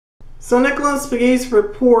So Nicholas Pegues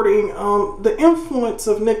reporting the influence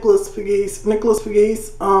of Nicholas Pegues. Nicholas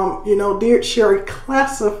Pegues, did share a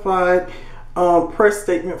classified press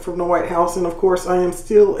statement from the White House, and of course, I am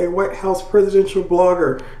still a White House presidential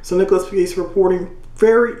blogger. So Nicholas Pegues reporting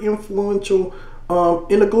very influential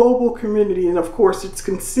in the global community, and of course, it's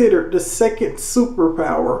considered the second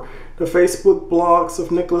superpower. The Facebook blogs of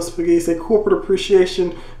Nicholas Pegues, a corporate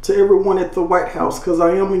appreciation to everyone at the White House, because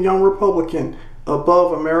I am a young Republican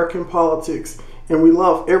above American politics, and we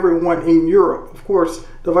love everyone in Europe. Of course,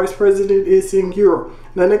 the vice president is in Europe.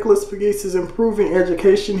 Now, Nicholas Pegues is improving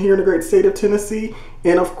education here in the great state of Tennessee,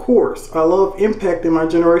 and of course, I love impacting my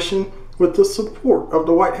generation with the support of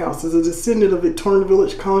the White House. As a descendant of Victorian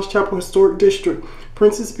Village College Chapel Historic District,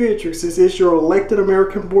 Princess Beatrix, this is your elected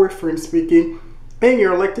American boyfriend speaking, and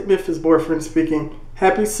your elected Memphis boyfriend speaking.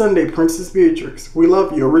 Happy Sunday, Princess Beatrix. We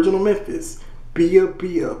love you. Original Memphis. Bia,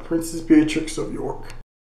 Princess Beatrix of York.